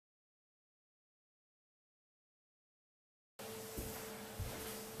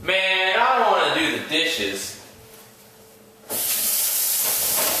Man, I don't want to do the dishes.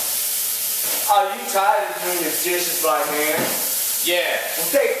 Are you tired of doing the dishes by hand? Yeah. Well,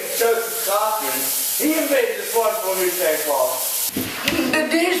 take the Joseph Kaufman. He invented this wonderful new thing called the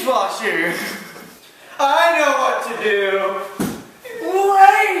dishwasher. I know what to do.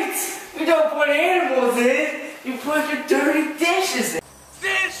 Wait! You don't put animals in it. You put your dirty dishes in.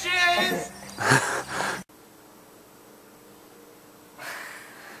 Dishes!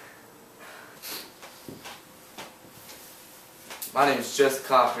 My name is Joseph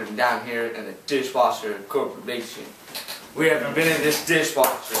Kaufman, down here in the Dishwasher Corporation. We have invented this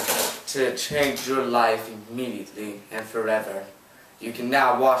dishwasher to change your life immediately and forever. You can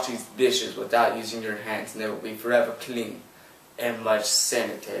now wash these dishes without using your hands, and they will be forever clean and much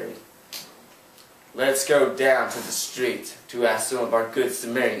sanitary. Let's go down to the street to ask some of our good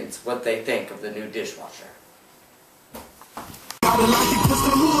Samaritans what they think of the new dishwasher.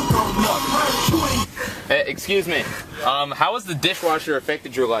 Excuse me. How has the dishwasher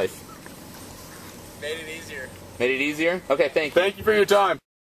affected your life? Made it easier. Made it easier? Okay, thank you. Thank you for your time.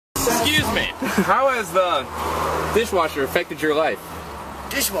 Excuse me. How has the dishwasher affected your life?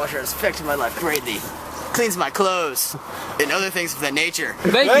 Dishwasher has affected my life greatly. Cleans my clothes and other things of that nature.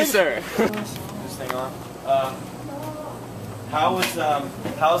 Thank you, sir. This thing on. How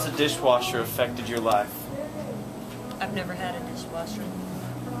has the dishwasher affected your life? I've never had a dishwasher.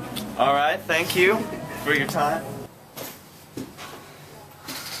 All right, thank you for your time.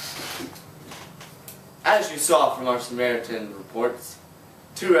 As you saw from our Samaritan reports,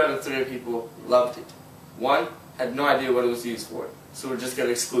 2 out of 3 people loved it. 1 had no idea what it was used for, so we're just going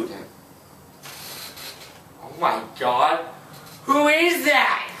to exclude him. Oh my God! Who is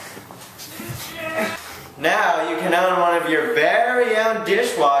that? Now you can own one of your very own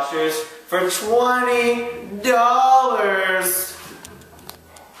dishwashers for $20.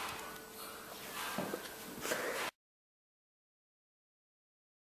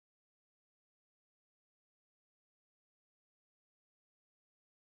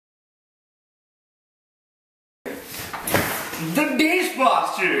 The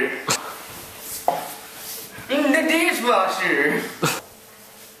dishwasher! The dishwasher!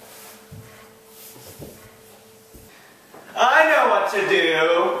 I know what to do.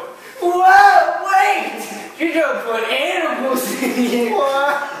 Whoa, wait! You don't put animals in here.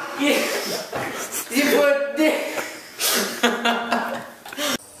 What? You put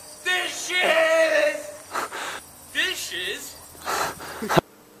Dishes! Dishes?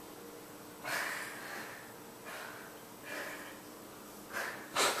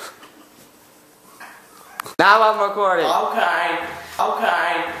 Now I'm recording. Okay.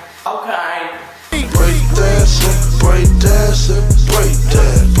 Break dancing, break dancing, break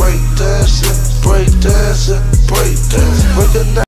that, break dancing, break dancing.